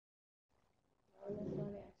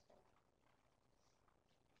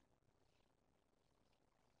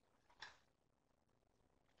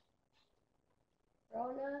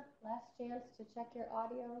Rona, last chance to check your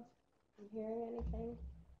audio. You hearing anything?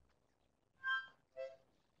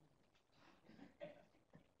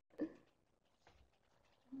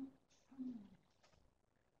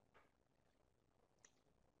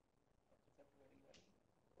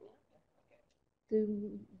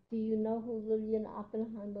 Do Do you know who Lillian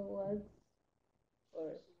Oppenheimer was?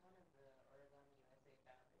 Or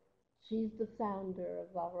she's the founder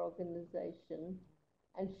of our organization,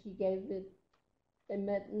 and she gave it. They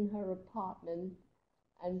met in her apartment,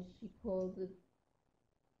 and she called it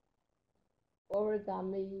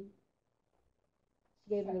origami. She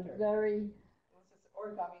gave it a very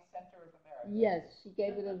Origami Center of America. yes. She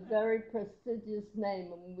gave it a very prestigious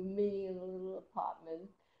name, and we were meeting in a little apartment,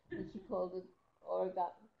 and she called it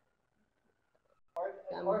origami.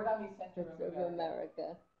 Origami Center of America.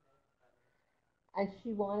 America. And she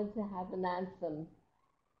wanted to have an anthem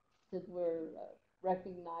because we're a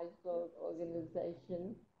recognized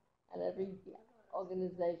organization, and every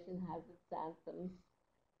organization has its anthem.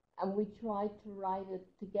 And we tried to write it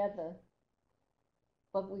together,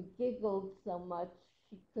 but we giggled so much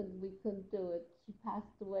we couldn't do it. She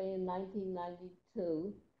passed away in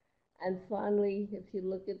 1992, and finally, if you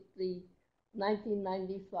look at the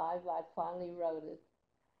 1995, I finally wrote it,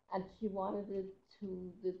 and she wanted it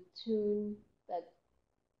to the tune that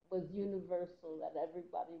was universal, that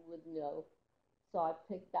everybody would know. So I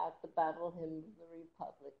picked out the Battle Hymn of the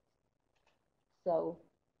Republic. So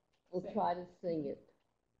we'll try to sing it.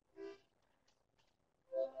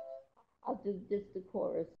 I'll do just the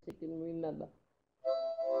chorus so you can remember.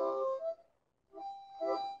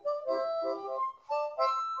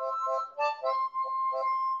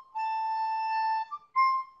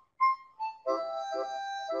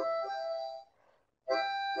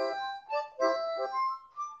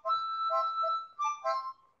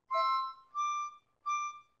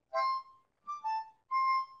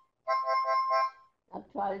 I'll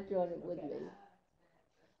try to join it with me.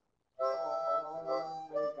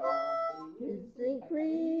 It's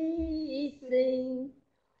increasing,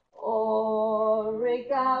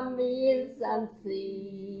 origami is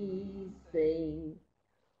unceasing,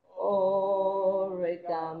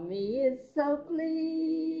 origami is so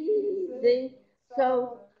pleasing,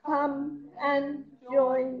 so come and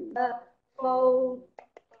join the fold.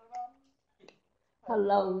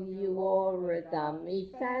 Hello, you origami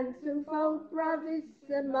fans who fold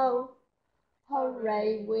bravissimo.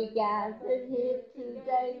 Hooray, we gathered here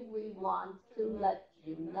today, we want to let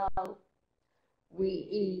you know. We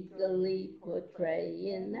eagerly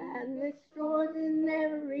portray in an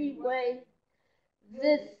extraordinary way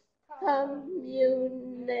this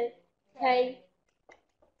communique.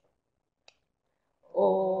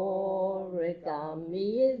 Origami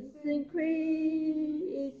is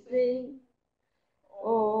increasing,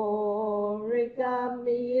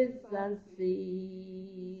 origami is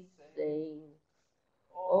unceasing.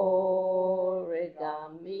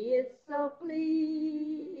 Origami is so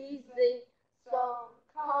pleasing, so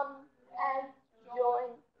come and join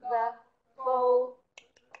the fold.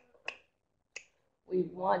 We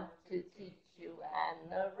want to teach you an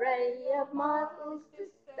array of models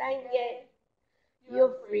distinguished.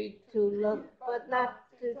 You're free to look, but not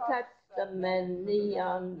to touch the many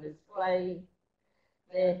on display.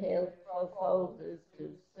 They're held for folders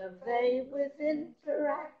to survey with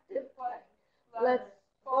interactive play. Let's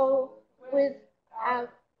fold without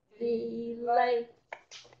delay.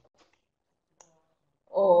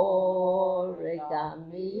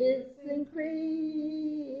 Origami is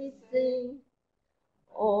increasing,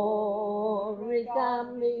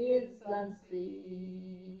 origami is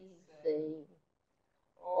unceasing,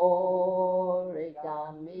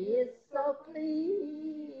 origami is so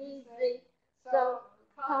pleasing, so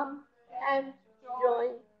come and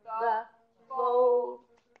join the fold.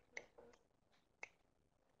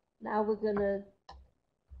 Now we're going to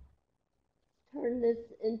turn this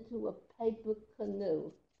into a paper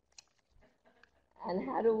canoe. And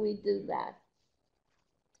how do we do that?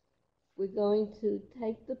 We're going to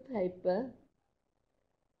take the paper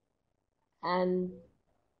and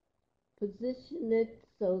position it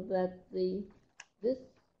so that this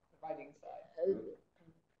Writing side.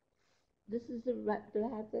 This is a do I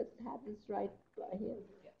have this right here?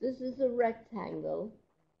 Yeah. This is a rectangle.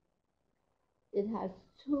 It has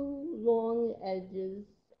two long edges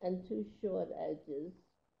and two short edges.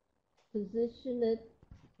 Position it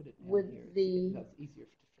with the That's easier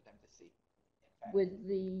for them to see. With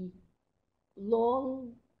the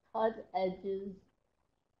long cut edges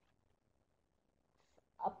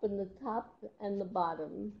up in the top and the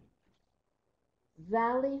bottom.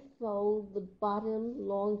 Valley fold the bottom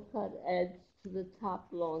long cut edge to the top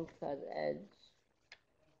long cut edge.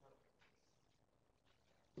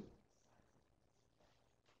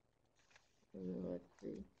 Let's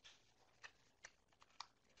see.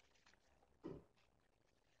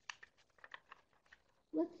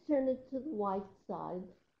 Let's turn it to the white side.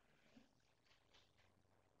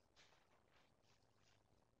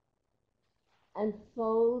 And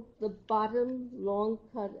fold the bottom long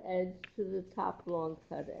cut edge to the top long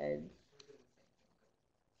cut edge.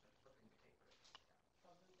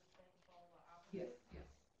 Yes, yes.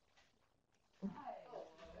 Hi. Oh,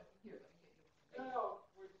 here, let me get you. No,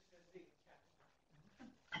 we're just visiting the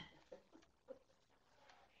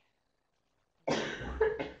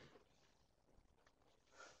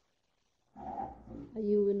Are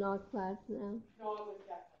you in our class now? No, I was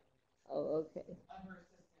Jacqueline. Oh, okay. I'm her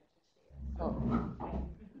assistant. Oh.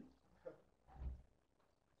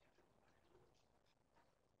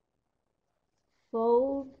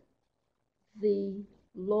 Fold the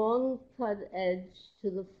long cut edge to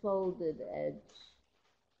the folded edge.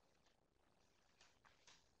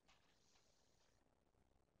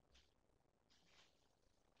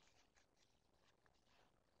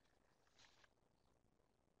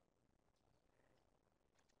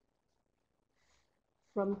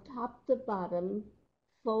 From top to bottom,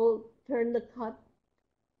 turn the cut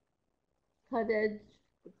edge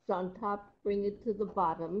on top, bring it to the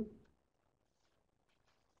bottom,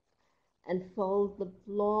 and fold the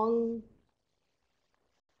long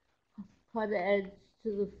cut edge to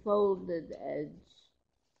the folded edge.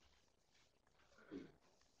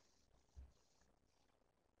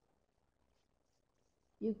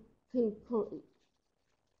 You can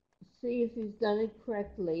see if you've done it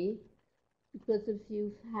correctly, because if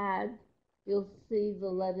you've you'll see the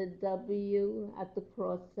letter W at the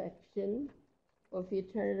cross section, or if you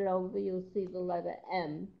turn it over, you'll see the letter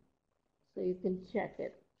M, so you can check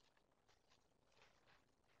it.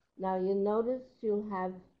 Now you notice you'll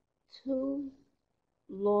have two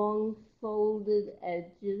long folded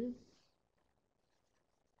edges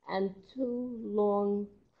and two long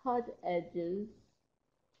cut edges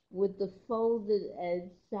with the folded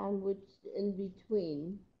edge sandwiched in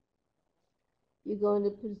between. You're going to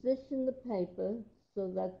position the paper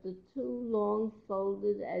so that the two long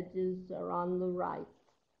folded edges are on the right.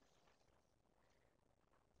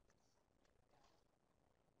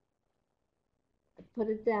 Put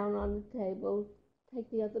it down on the table. Take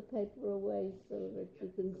the other paper away so that you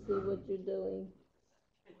can see what you're doing.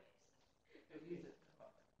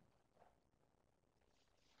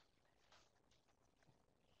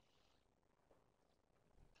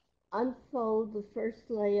 Unfold the first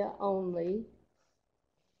layer only.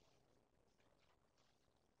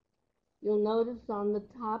 You'll notice on the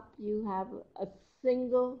top you have a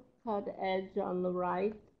single cut edge on the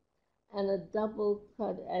right and a double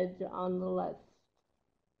cut edge on the left.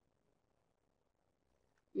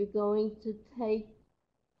 You're going to take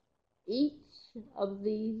each of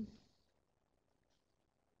these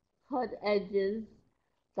cut edges,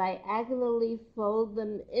 diagonally fold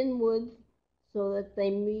them inward so that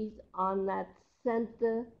they meet on that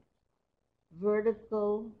center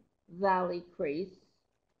vertical valley crease,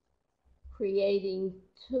 creating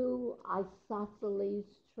two isosceles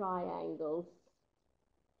triangles.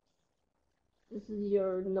 This is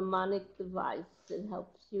your mnemonic device. It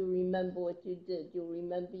helps you remember what you did. You'll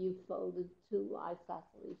remember you folded two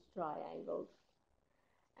isosceles triangles.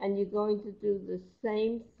 And you're going to do the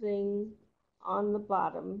same thing on the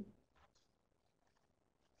bottom.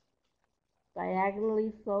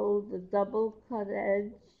 Diagonally fold the double cut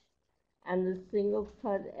edge and the single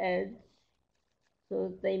cut edge so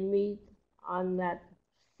that they meet on that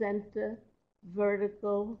center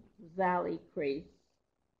vertical valley crease,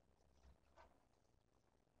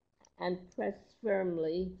 and press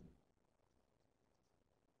firmly.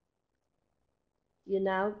 You're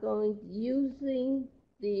now using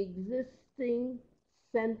the existing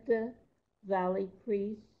center valley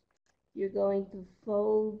crease, you're going to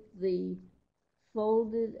fold the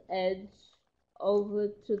folded edge over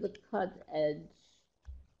to the cut edge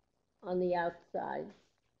on the outside.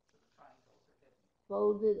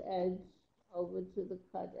 Folded edge over to the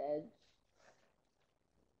cut edge.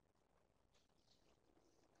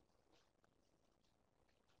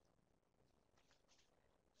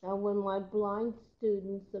 Now when my blind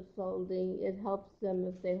students are folding, it helps them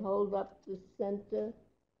if they hold up the center,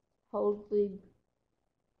 hold the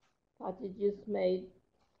part you just made,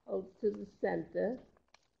 hold to the center,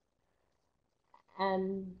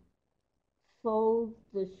 and fold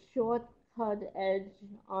the short cut edge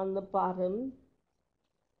on the bottom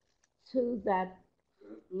to that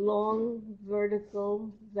long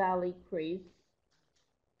vertical valley crease,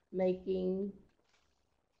 making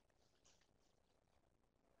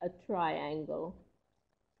a triangle.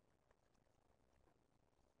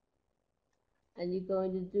 And you're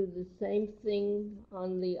going to do the same thing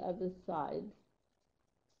on the other side.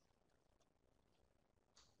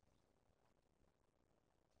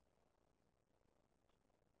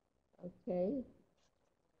 Okay.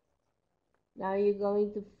 Now you're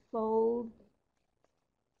going to fold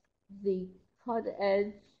the cut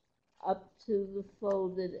edge up to the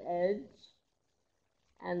folded edge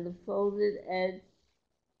and the folded edge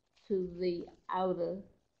to the outer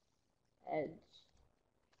edge.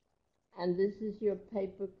 And this is your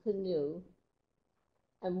paper canoe.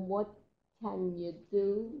 And what can you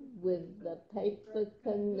do with the paper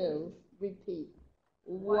canoe? Repeat.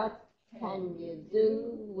 What can you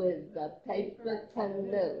do with the paper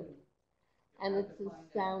canoe? And it's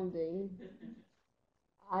astounding.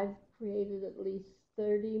 I've created at least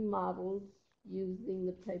 30 models using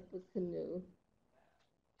the paper canoe.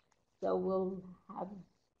 So we'll have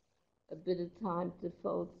a bit of time to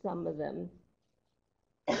fold some of them.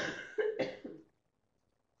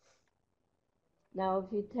 Now,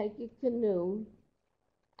 if you take your canoe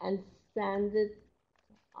and stand it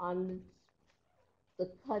on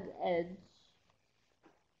the cut edge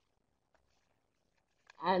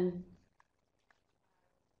and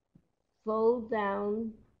fold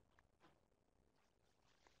down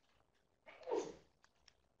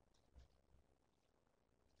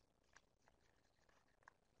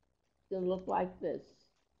to look like this.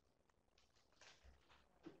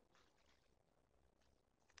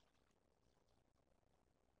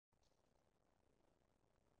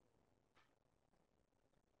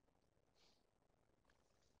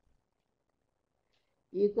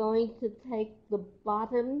 You're going to take the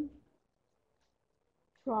bottom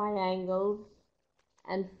triangles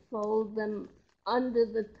and fold them under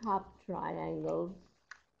the top triangles.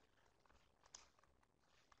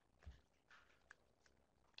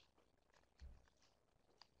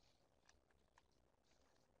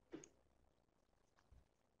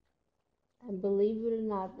 And believe it or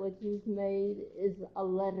not, what you've made is a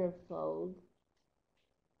letter fold.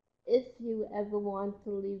 If you ever want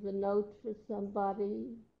to leave a note for somebody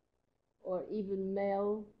or even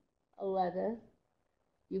mail a letter,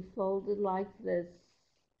 you fold it like this.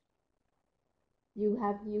 You've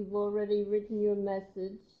already written your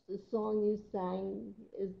message. The song you sang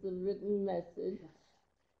is the written message,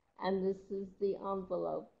 and this is the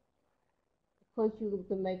envelope. Of course, you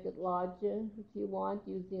can make it larger if you want,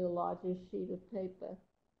 using a larger sheet of paper.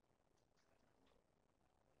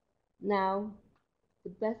 Now, the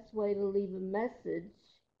best way to leave a message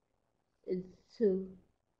is to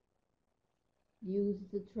use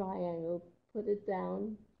the triangle. Put it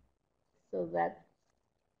down so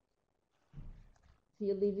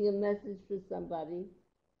you're leaving a message for somebody.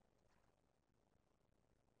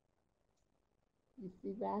 You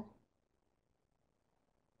see that?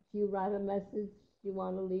 If you write a message, you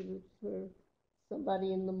want to leave it for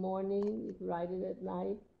somebody in the morning, you can write it at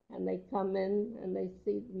night, and they come in and they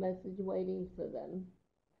see the message waiting for them.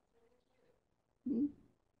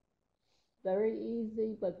 Very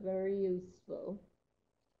easy, but very useful.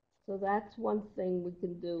 So that's one thing we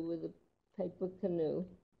can do with a paper canoe.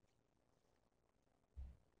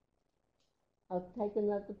 I'll take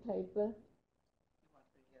another paper.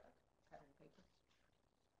 You want the pattern paper?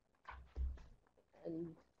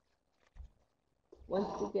 And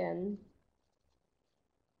once again,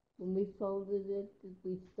 when we folded it, did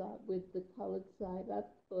we start with the colored side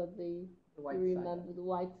up or the white you side remember up. the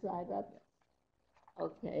white side up? Yes.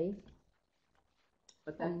 Okay.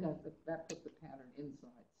 But that put the pattern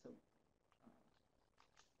inside, so.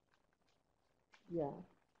 Yeah,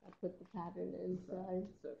 I put the pattern inside.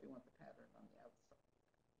 So if you want the pattern on the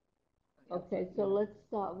outside. Okay, so let's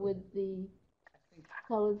start with the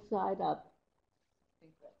colored side up. I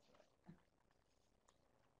think that's right.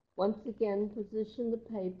 Once again, position the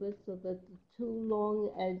paper so that the two long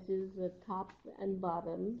edges are top and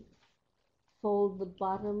bottom. Fold the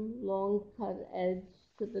bottom long cut edge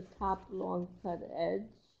to the top long cut edge.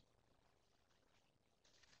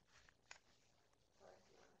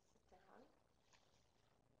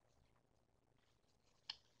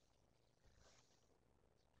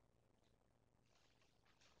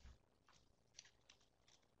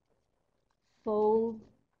 Fold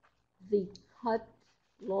the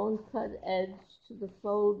long cut edge to the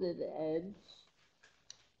folded edge.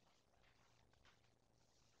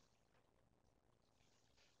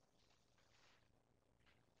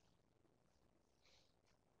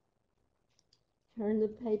 Turn the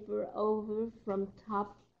paper over from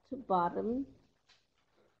top to bottom.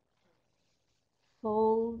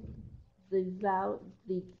 Fold the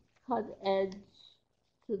cut edge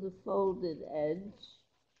to the folded edge.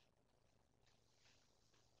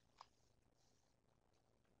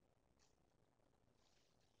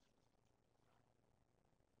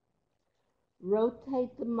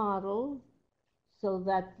 Rotate the model so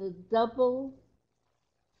that the double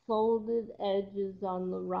folded edge is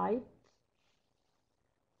on the right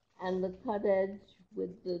and the cut edge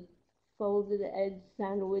with the folded edge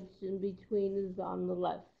sandwiched in between is on the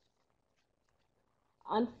left.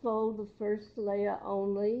 Unfold the first layer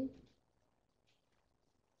only.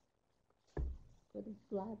 Put it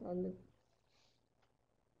flat on the.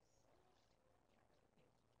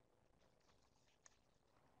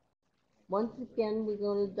 Once again, we're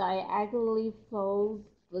going to diagonally fold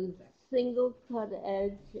the single cut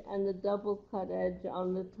edge and the double cut edge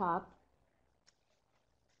on the top.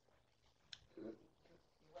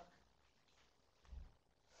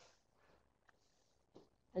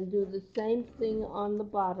 And do the same thing on the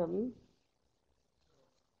bottom.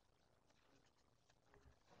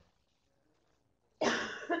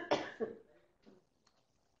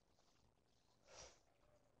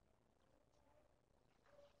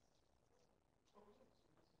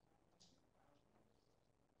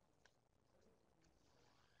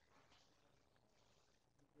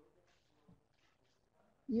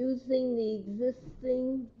 Using the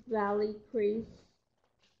existing valley crease,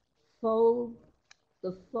 fold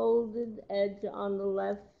the folded edge on the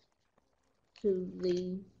left to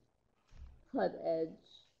the cut edge.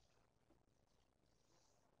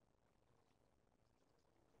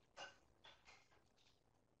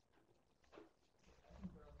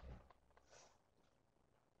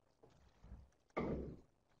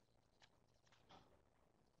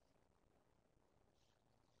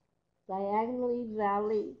 Diagonally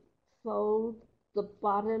valley fold the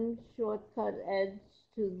bottom shortcut edge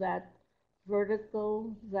to that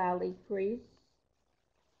vertical valley crease.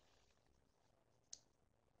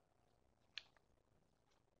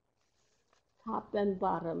 Top and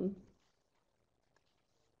bottom.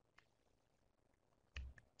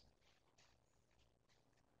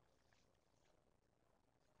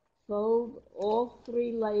 Fold all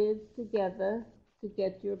 3 layers together to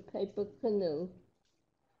get your paper canoe.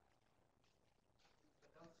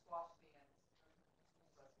 But don't squash the ends.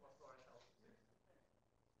 That's what sort of helps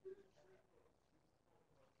too.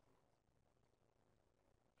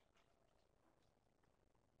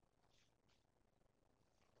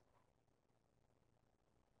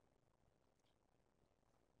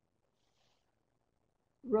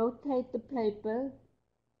 Rotate the paper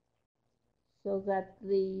so that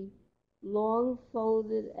the long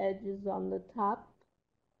folded edge is on the top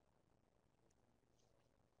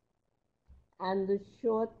and the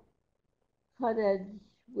short cut edge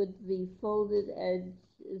with the folded edge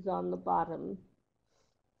is on the bottom.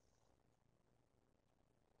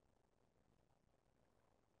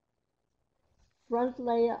 Front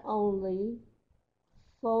layer only,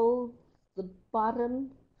 fold the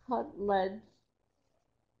bottom cut ledge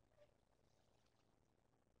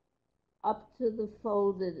up to the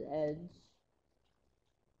folded edge.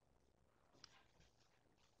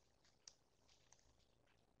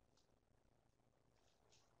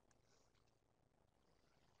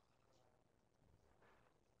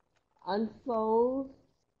 Unfold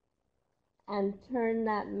and turn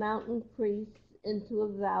that mountain crease into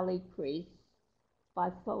a valley crease by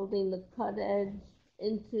folding the cut edge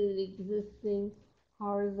into the existing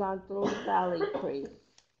horizontal valley crease.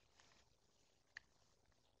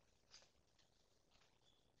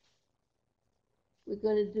 We're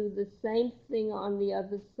going to do the same thing on the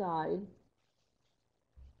other side.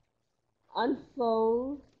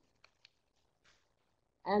 Unfold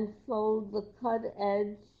and fold the cut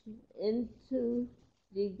edge into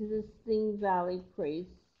the existing valley crease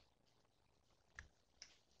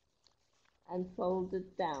and fold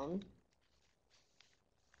it down.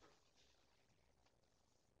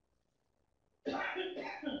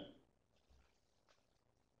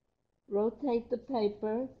 Rotate the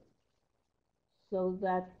paper so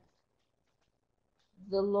that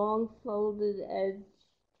the long folded edge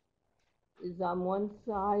is on one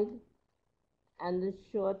side and the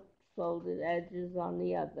short folded edge is on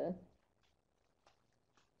the other.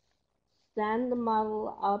 Stand the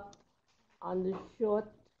model up on the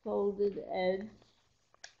short folded edge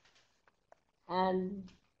and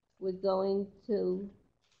we're going to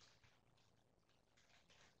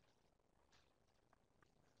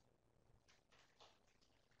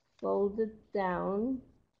fold it down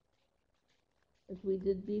as we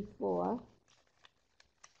did before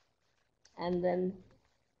and then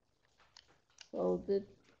fold it.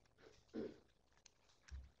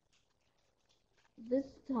 This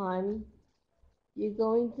time you're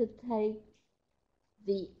going to take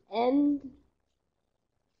the end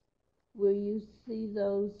where you see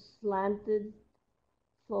those slanted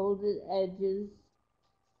folded edges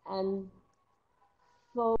and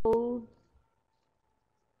fold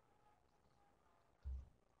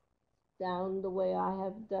down the way I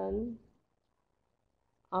have done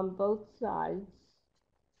on both sides.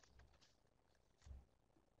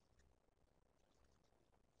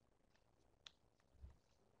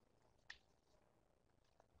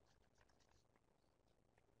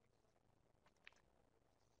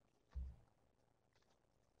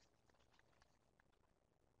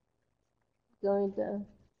 Going to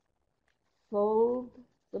fold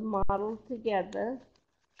the model together.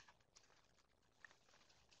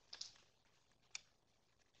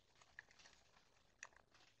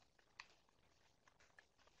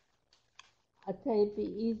 I tell you, it'd be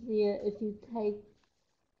easier if you take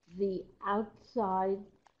the outside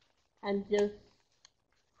and just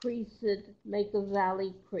crease it, make a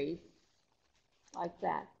valley crease like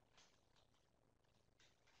that.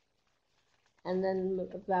 And then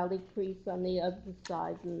a valley crease on the other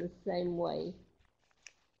side in the same way.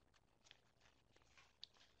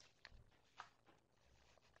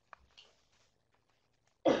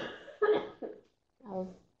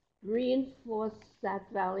 I'll reinforce that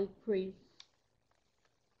valley crease,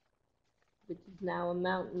 which is now a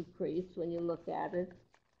mountain crease when you look at it.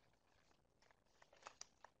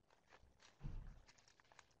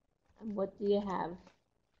 And what do you have?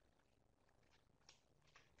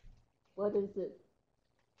 What is it?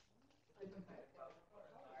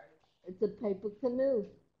 It's a paper canoe.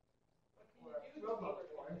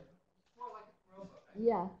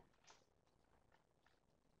 Yeah.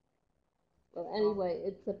 Well, anyway,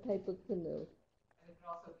 it's a paper canoe. And it can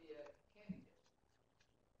also be a candy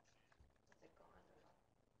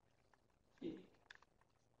dish.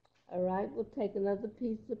 All right, we'll take another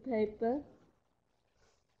piece of paper.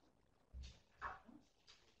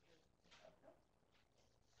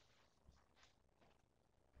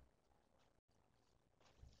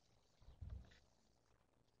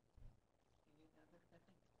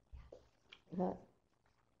 Uh,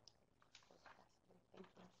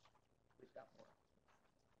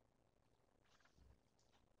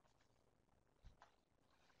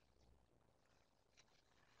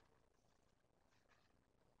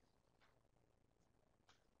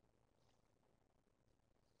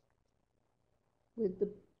 with the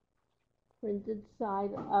printed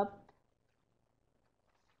side up,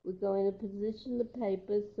 we're going to position the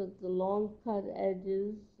paper so that the long cut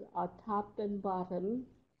edges are top and bottom.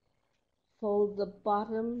 Fold the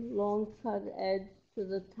bottom long cut edge to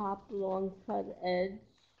the top long cut edge.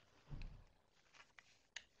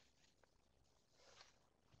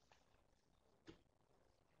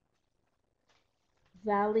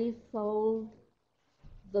 Valley fold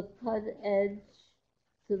the cut edge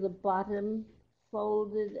to the bottom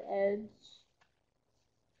folded edge.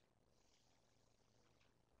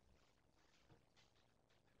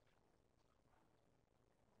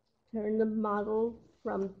 Turn the model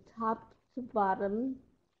from top to bottom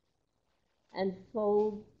and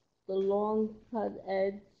fold the long cut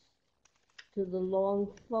edge to the long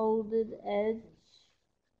folded edge.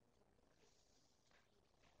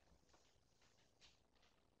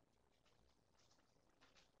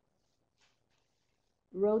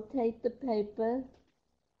 Rotate the paper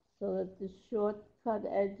so that the short cut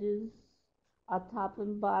edges are top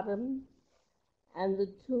and bottom and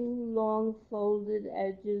the two long folded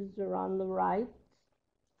edges are on the right.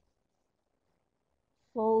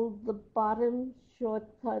 Fold the bottom short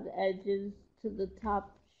cut edges to the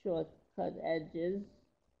top short cut edges.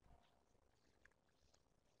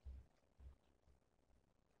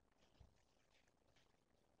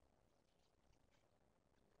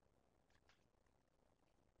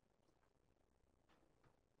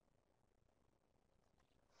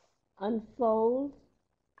 Unfold,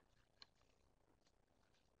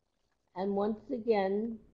 and once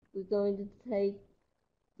again we're going to take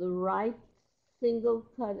the right single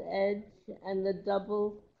cut edge and the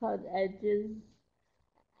double cut edges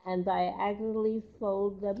and diagonally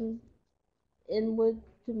fold them inward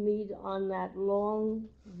to meet on that long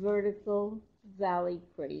vertical valley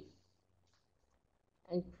crease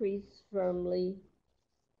and crease firmly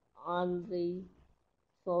on the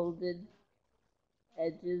folded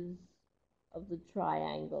edges of the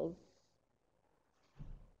triangles.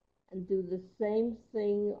 And do the same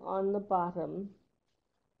thing on the bottom.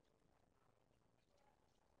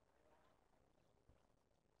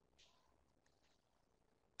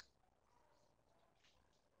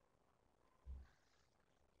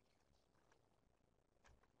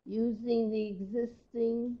 Using the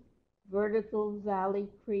existing vertical valley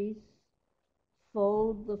crease,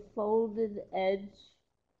 fold the folded edge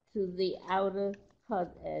to the outer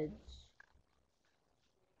cut edge.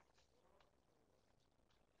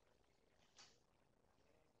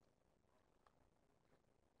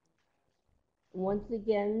 Once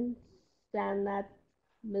again, stand that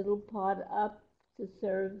middle part up to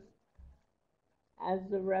serve as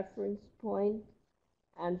the reference point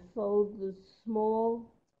and fold the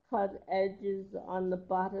small cut edges on the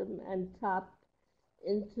bottom and top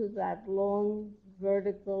into that long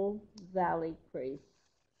vertical valley crease.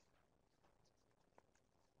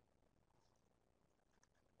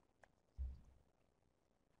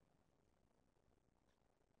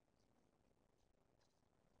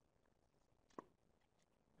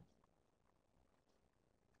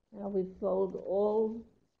 Now we fold all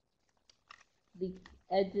the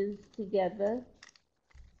edges together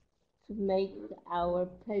to make our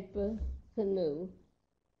paper canoe.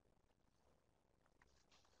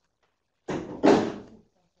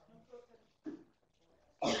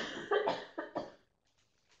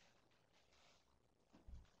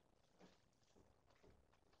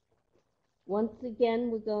 Once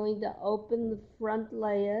again, we're going to open the front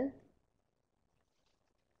layer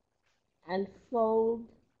and fold.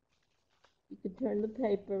 You can turn the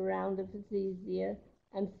paper around if it's easier,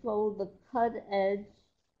 and fold the cut edge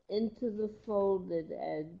into the folded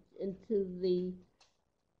edge,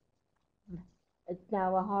 it's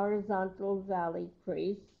now a horizontal valley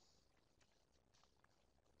crease,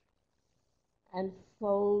 and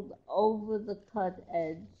fold over the cut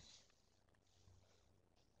edge.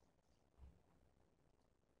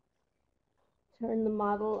 Turn the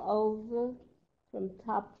model over from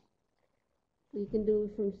top. You can do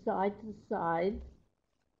it from side to side.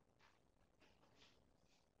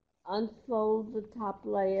 Unfold the top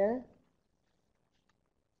layer.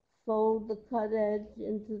 Fold the cut edge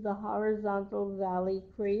into the horizontal valley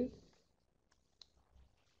crease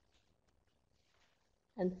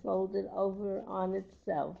and fold it over on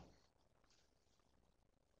itself.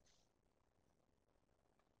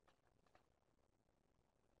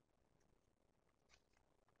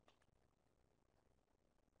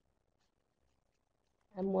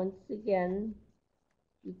 And once again,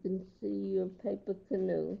 you can see your paper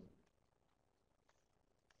canoe.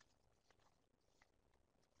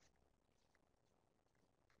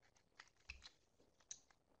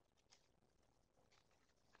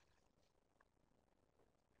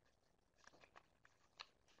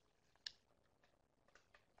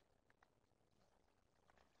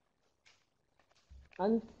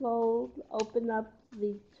 Unfold, open up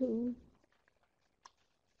the two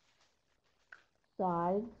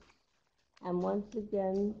sides, and once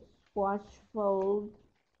again, squash fold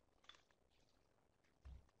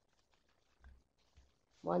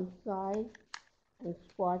one side and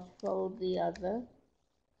squash fold the other.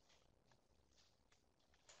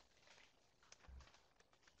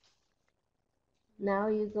 Now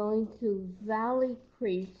you're going to valley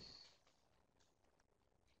crease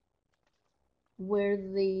where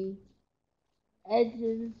the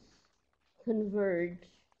edges converge.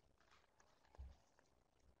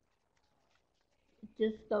 It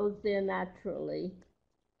just goes there naturally.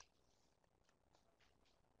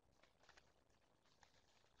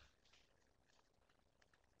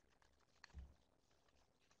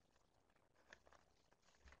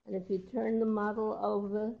 And if you turn the model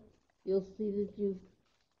over, you'll see that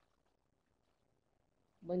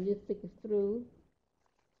when you stick it through,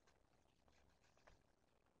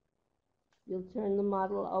 you'll turn the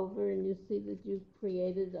model over and you see that you've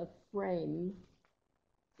created a frame.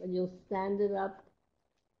 And you'll stand it up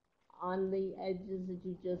on the edges that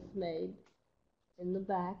you just made in the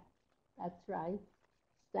back. That's right.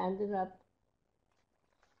 Stand it up.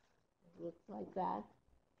 It looks like that.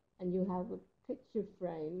 And you have a picture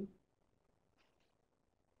frame.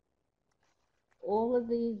 All of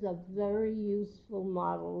these are very useful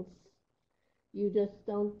models. You just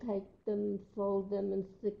don't take them, fold them, and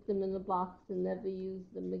stick them in a box and never use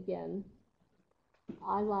them again.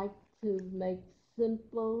 I like to make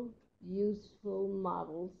simple, useful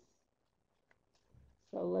models.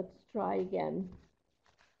 So let's try again.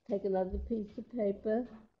 Take another piece of paper.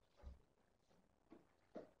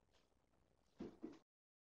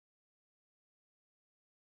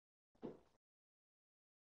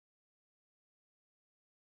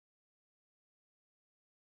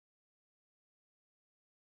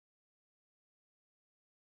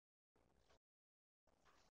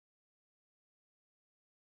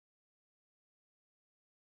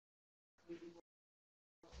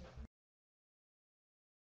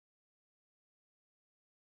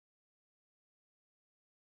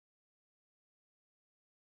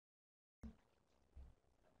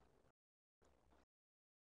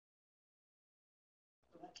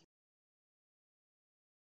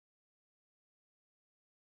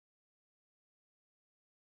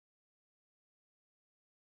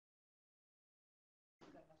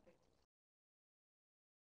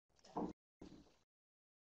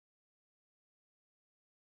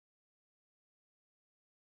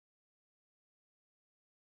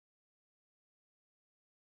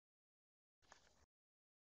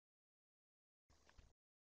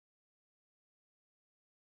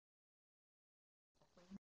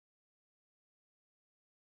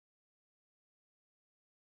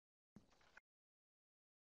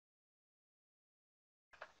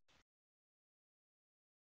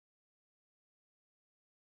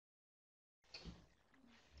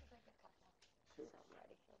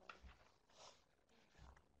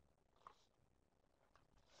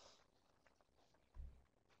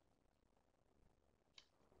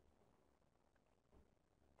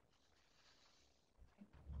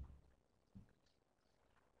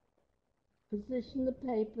 Position the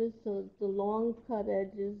paper so that the long cut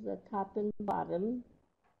edges are top and bottom,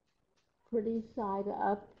 pretty side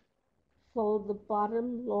up. Fold the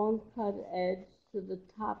bottom long cut edge to the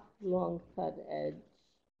top long cut edge.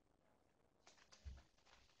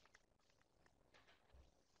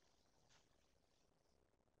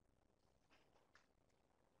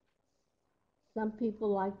 Some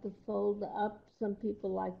people like to fold up, some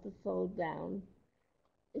people like to fold down.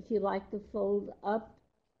 If you like to fold up,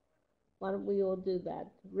 why don't we all do that?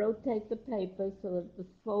 Rotate the paper so that the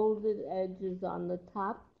folded edge is on the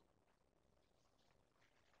top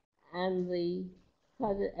and the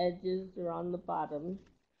cut edges are on the bottom.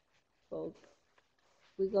 Both.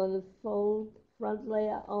 We're going to fold front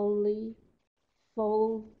layer only,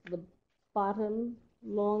 fold the bottom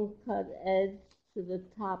long cut edge to the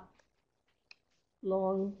top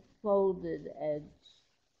long folded edge.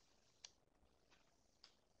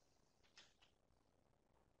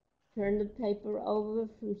 Turn the paper over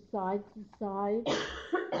from side to side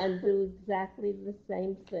and do exactly the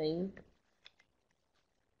same thing.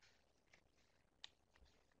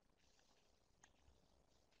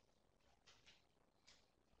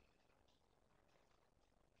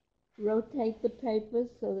 Rotate the paper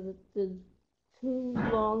so that the two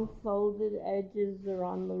long folded edges are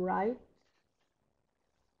on the right.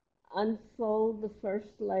 Unfold the first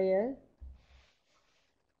layer.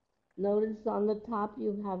 Notice on the top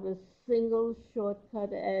you have a single shortcut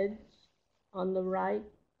edge on the right,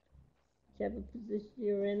 whichever position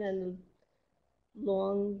you're in, and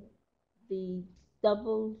the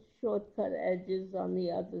double shortcut edges on the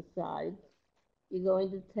other side. You're going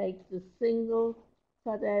to take the single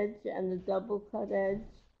cut edge and the double cut edge,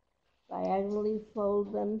 diagonally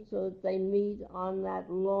fold them so that they meet on that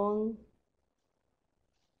long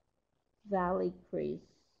valley crease.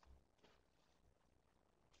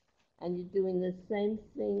 And you're doing the same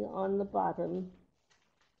thing on the bottom.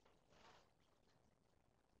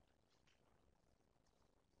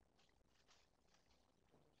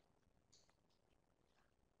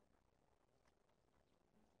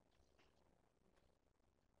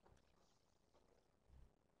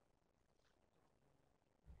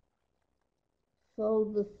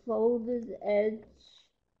 Fold the folded edge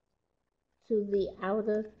to the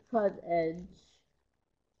outer cut edge.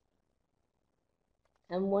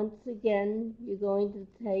 And once again, you're going to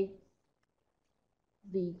take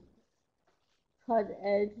the cut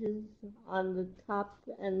edges on the top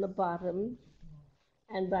and the bottom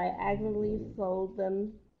and diagonally fold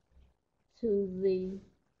them to the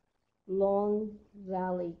long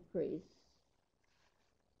valley crease.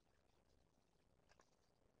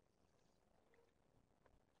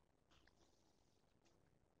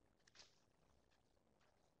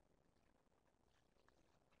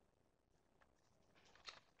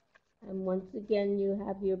 And once again, you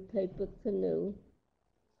have your paper canoe.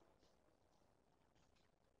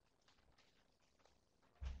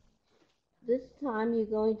 This time you're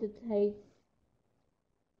going to take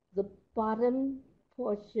the bottom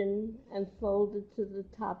portion and fold it to the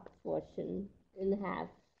top portion in half.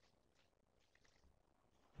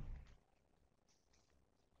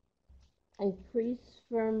 And crease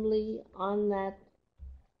firmly on that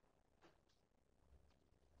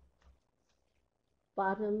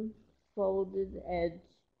bottom folded edge.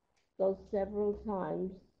 Go several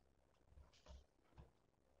times.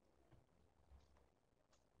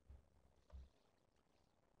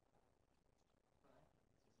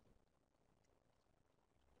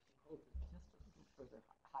 Hold it just a little further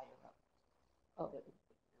higher up. Oh, It'll be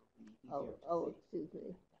easier to see. excuse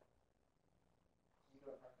me. You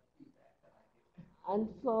don't have the feedback that I do.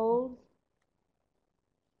 Unfold.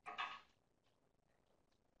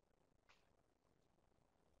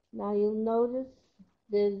 Now you'll notice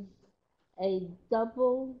there's a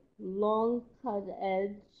double long cut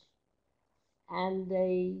edge and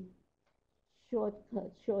a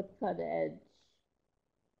shortcut edge.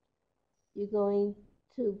 You're going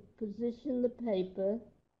to position the paper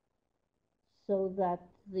so that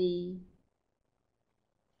the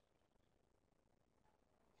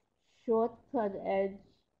shortcut edge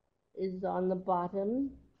is on the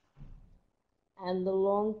bottom and the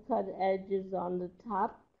long cut edge is on the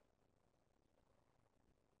top.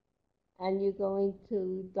 And you're going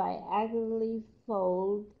to diagonally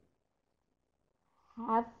fold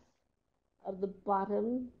half of the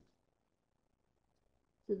bottom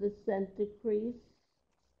to the center crease,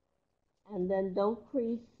 and then don't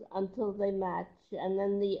crease until they match, and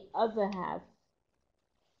then the other half,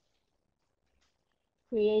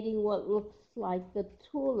 creating what looks like a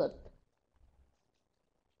tulip,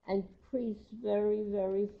 and crease very,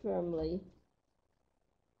 very firmly.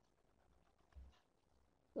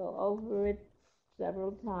 Go over it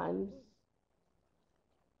several times.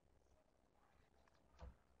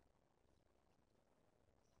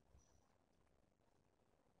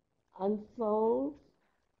 Unfold.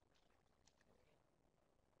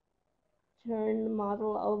 Turn the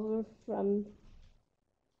model over from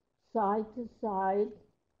side to side,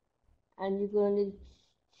 and you're going to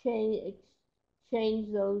change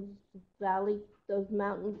valley, those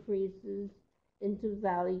mountain creases into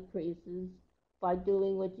valley creases by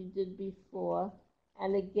doing what you did before,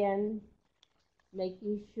 and again,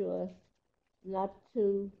 making sure not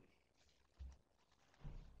to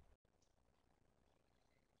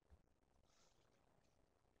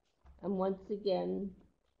and once again,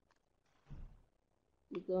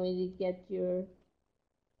 you're going to get your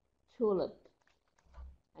tulip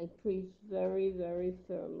and crease very, very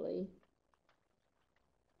firmly.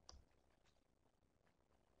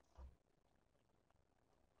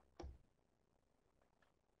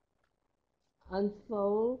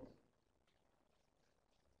 Unfold.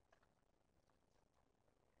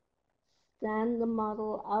 Stand the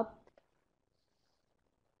model up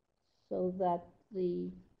so that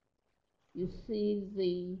you see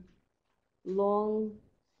the long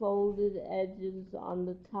folded edges on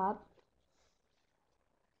the top,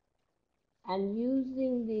 and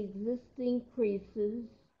using the existing creases,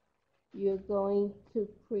 you're going to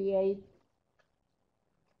create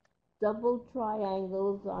double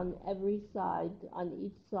triangles on every side, on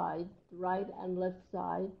each side, right and left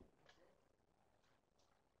side.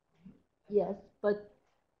 Yes, but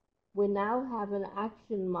we now have an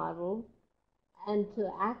action model, and to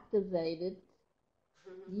activate it,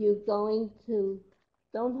 you're going to,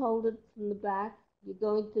 don't hold it from the back, you're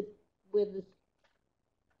going to, with the,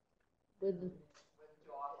 with the,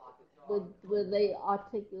 with the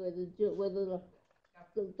articulate, with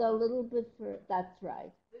the little bit for, that's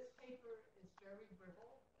right. This paper is very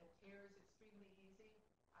brittle. It tears extremely easy.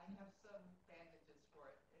 I have some bandages for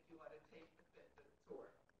it if you want to tape the bit that it tore.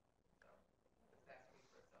 So just ask me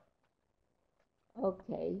for some.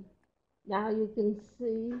 Okay, now you can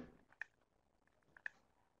see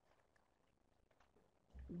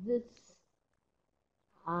this.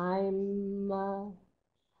 I'm a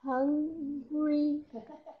hungry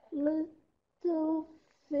little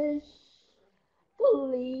fish.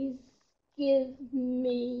 Please give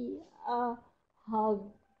me a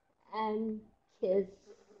hug and kiss.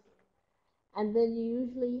 And then you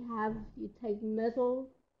usually have, you take metal,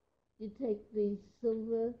 you take the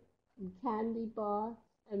silver candy bar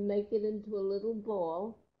and make it into a little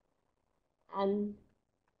ball. And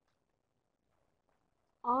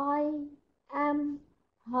I am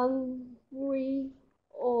hungry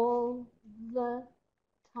all the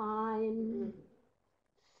time.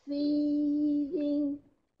 Feeding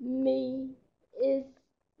me is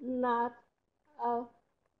not a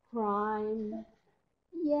crime.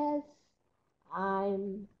 Yes,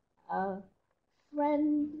 I'm a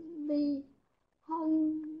friendly,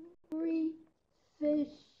 hungry fish.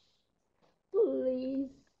 Please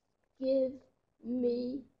give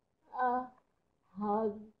me a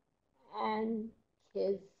hug and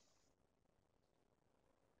kiss.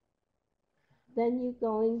 Then you're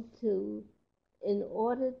going to, in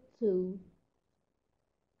order to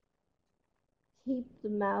keep the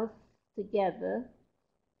mouth together,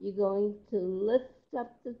 you're going to lift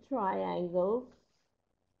up the triangles,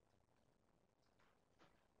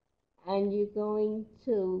 and you're going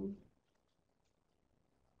to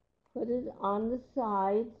put it on the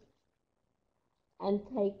side and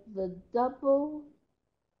take the double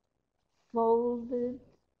folded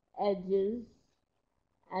edges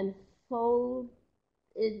and fold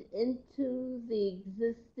it into the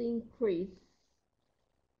existing crease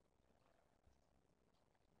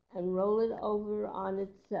and roll it over on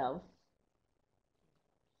itself.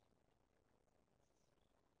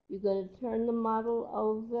 You're going to turn the model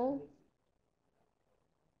over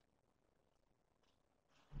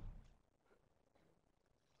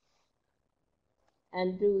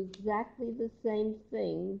and do exactly the same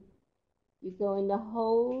thing. You're going to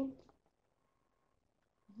hold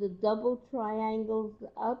the double triangles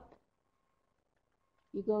up.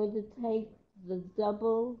 You're going to take the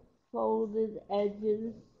double folded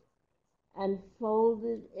edges and fold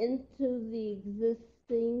it into the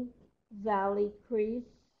existing valley crease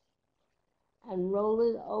and roll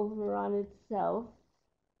it over on itself.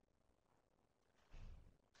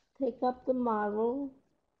 Take up the model,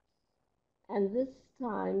 and this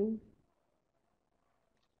time,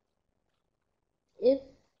 if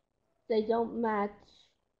they don't match,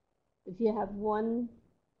 if you have one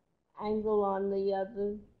angle on the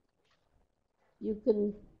other, you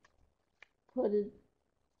can put it,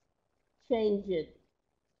 change it.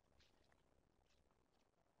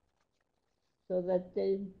 so that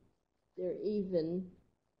they're even.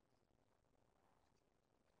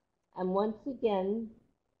 And once again,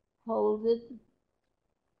 hold it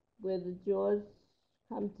where the jaws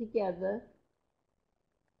come together.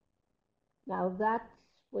 Now that's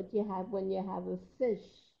what you have when you have a fish.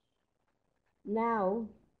 Now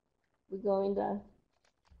we're going to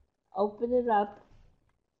open it up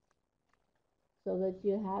so that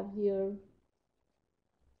you have your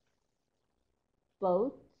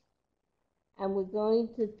boat, and we're going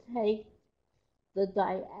to take the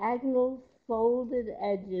diagonal folded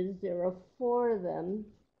edges, there are four of them,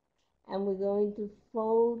 and we're going to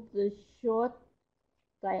fold the short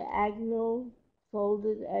diagonal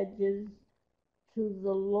folded edges to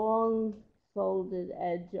the long folded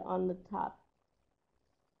edge on the top.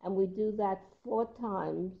 And we do that 4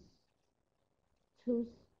 times, two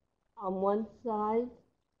on one side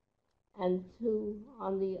and two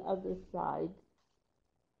on the other side.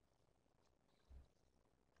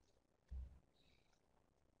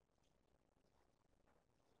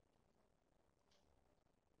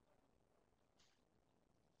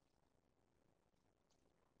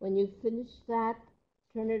 When you finish that,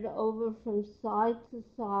 turn it over from side to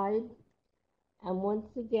side, and once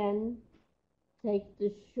again, take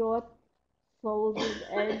the short folded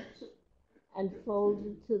edge and fold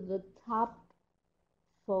it to the top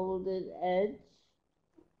folded edge,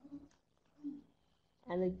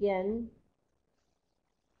 and again,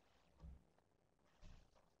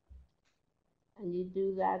 and you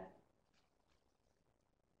do that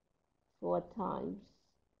 4 times.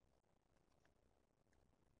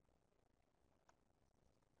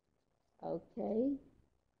 Okay.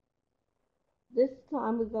 This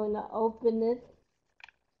time we're going to open it,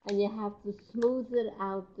 and you have to smooth it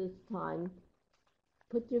out this time.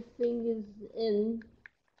 Put your fingers in,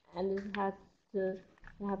 and it has to,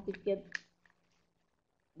 you have to get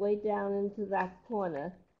way down into that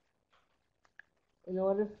corner. In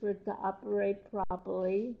order for it to operate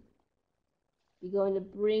properly, you're going to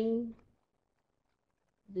bring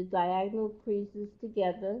the diagonal creases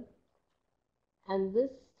together, and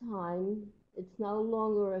this time it's no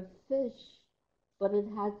longer a fish, but it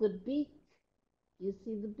has a beak. You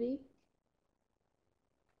see the beak?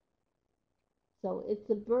 So it's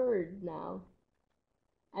a bird now.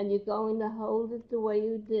 And you're going to hold it the way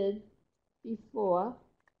you did before.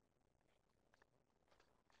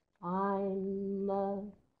 I'm a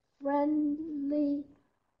friendly,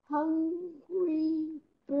 hungry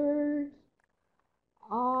bird.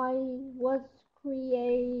 I was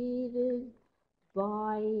created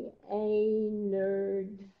by a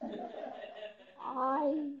nerd.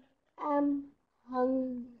 I am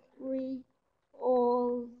hungry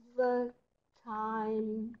all the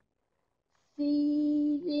time.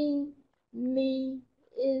 Feeding me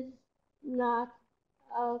is not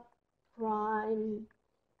a crime.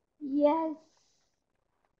 Yes,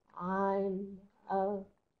 I'm a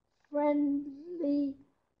friendly,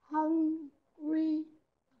 hungry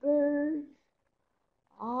bird.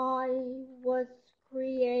 I was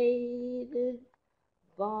created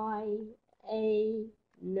by a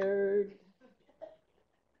nerd.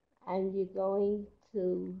 And you're going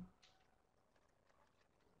to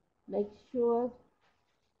make sure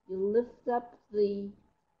you lift up the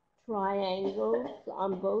triangles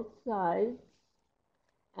on both sides,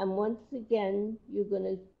 and once again you're going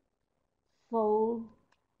to fold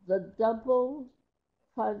the double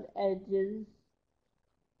cut edges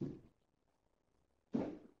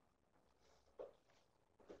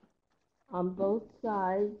on both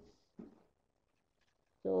sides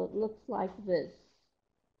so it looks like this.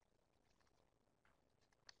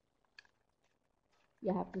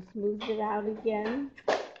 You have to smooth it out again,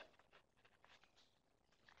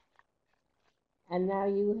 and now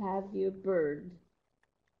you have your bird.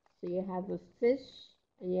 So you have a fish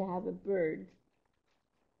and you have a bird.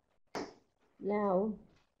 Now,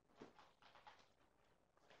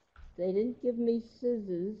 they didn't give me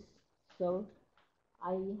scissors, so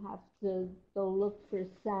I have to go look for a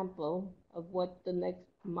sample of what the next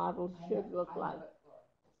model should look like.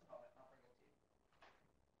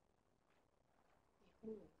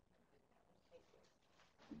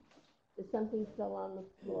 There's something still on the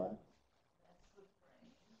floor.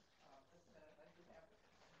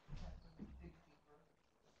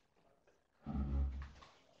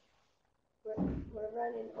 We're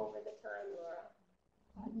running over the time, Laura.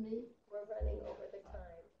 Pardon me? We're running over the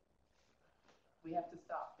time. We have to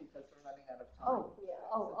stop because we're running out of time. Oh, Yeah.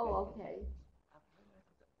 okay.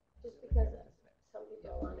 Just because some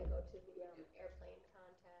people want to go to the airplane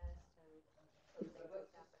contest and some So things like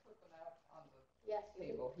let's that. just put them out on the Yes,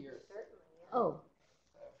 you table can, here. certainly, yeah. Oh,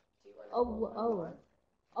 Do you want to hold one more?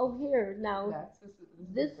 Oh, here, now,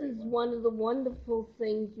 This this is is one. one of the wonderful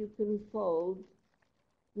things you can fold.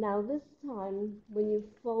 Now, this time, when you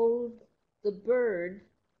fold the bird,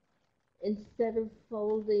 instead of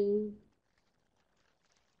folding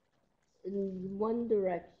in one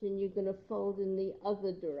direction, you're going to fold in the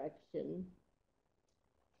other direction.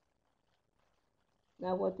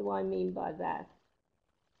 Now, what do I mean by that?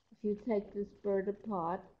 If you take this bird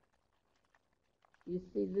apart, you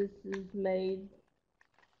see this is made,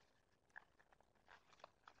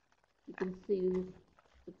 you can see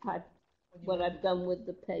the type, what I've done with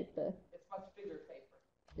the paper. It's much bigger paper.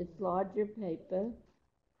 It's larger paper,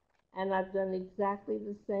 and I've done exactly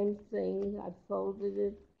the same thing. I've folded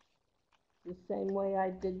it the same way I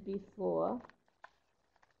did before.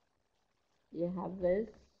 You have this,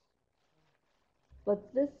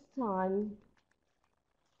 but this time,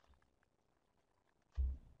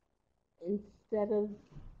 instead of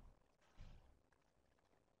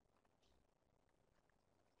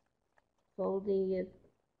folding it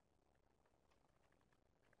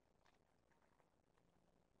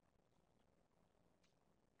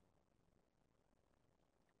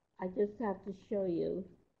I just have to show you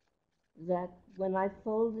that when I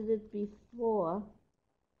folded it before,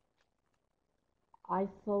 I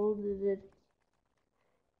folded it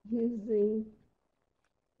using,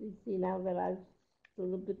 you see now that it's a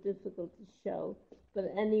little bit difficult to show, but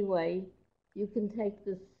anyway, you can take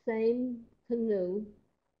the same canoe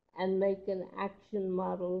and make an action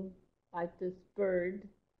model like this bird,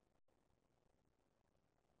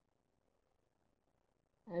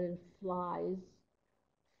 and it flies.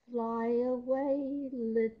 Fly away,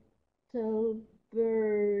 little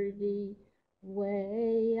birdie,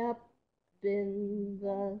 way up in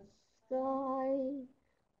the sky.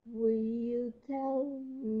 Will you tell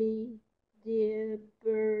me, dear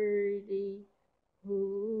birdie,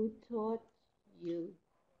 who taught you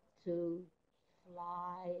to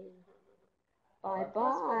fly? Bye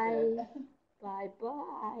bye. Bye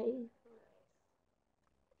bye.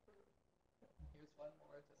 Here's one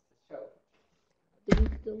more just to show. Do we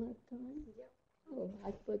still have time? Yep. Oh,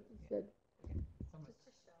 I thought you said. Just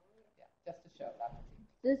to show. Yeah, just to show, not to teach.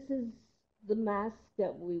 This is the mask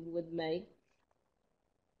that we would make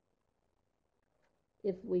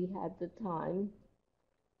if we had the time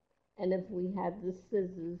and if we had the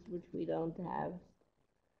scissors, which we don't have.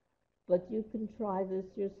 But you can try this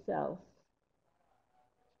yourself.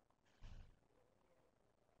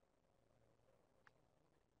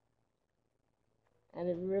 And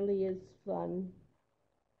it really is fun.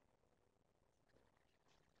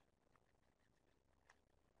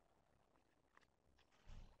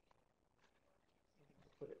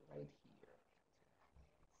 Put it right here.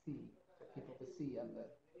 See, for people to see on the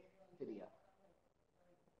video.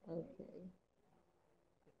 Okay.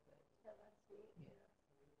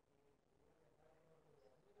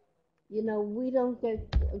 You know, we don't get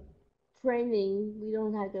training, we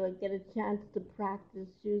don't have to get a chance to practice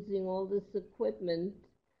using all this equipment.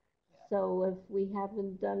 Yeah. So if we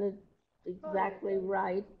haven't done it exactly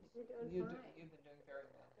right, You're doing You've fine. been doing very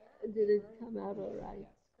well. Yeah, did it come out all Yeah. right?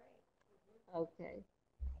 it's great. Okay.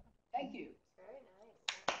 Thank you. Very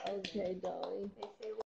nice. Okay, Dolly. They say